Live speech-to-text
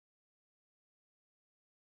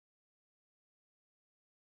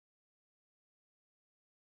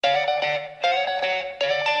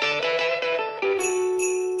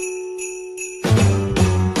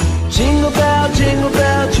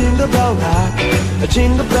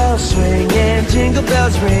Jingle bells swing and jingle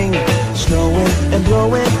bells ring, snowing and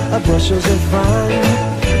blowing bushels of fun.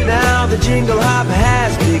 Now the jingle hop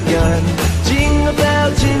has begun. Jingle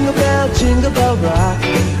bell, jingle bell, jingle bell rock.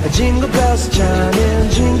 Jingle bells chime in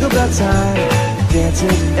jingle bell time, dancing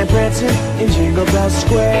and prancing in Jingle Bell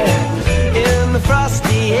Square. In the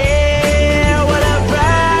frosty air, what a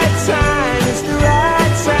bright time! It's the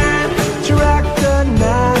right time to rock the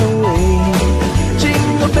night away.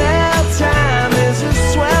 Jingle bell time is a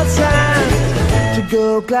swell time to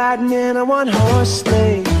go gliding in a one-horse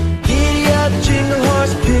sleigh. Giddy up, jingle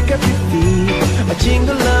horse, pick up your feet, a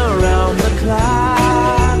jingle around the clock.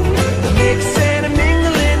 Mix and a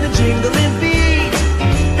mingle in the jingling beat.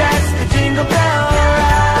 That's the Jingle Bell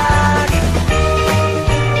Rock.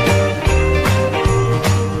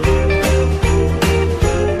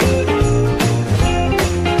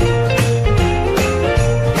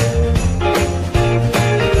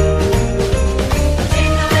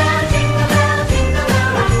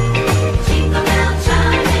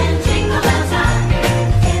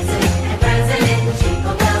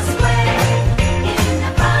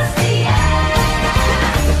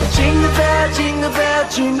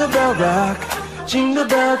 Jingle bell rock, jingle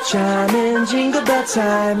bell chime in jingle bell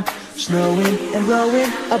time, snowing and blowing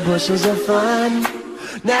bushels of fun.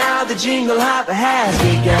 Now the jingle hop has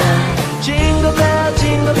begun. Jingle bell,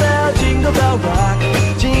 jingle bell, jingle bell rock,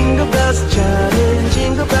 jingle bells chime in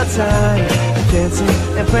jingle bell time, dancing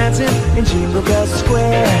and prancing in Jingle Bell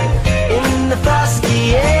Square. In the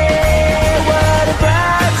frosty air, what a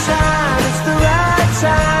bright time! It's the right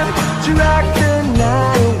time to rock the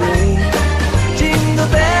night away. Jingle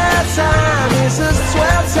bell time is a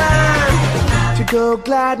swell time to go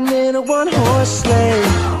gliding in a one-horse sleigh.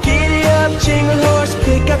 Giddy up, jingle horse,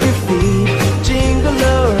 pick up your feet, jingle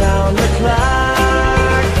around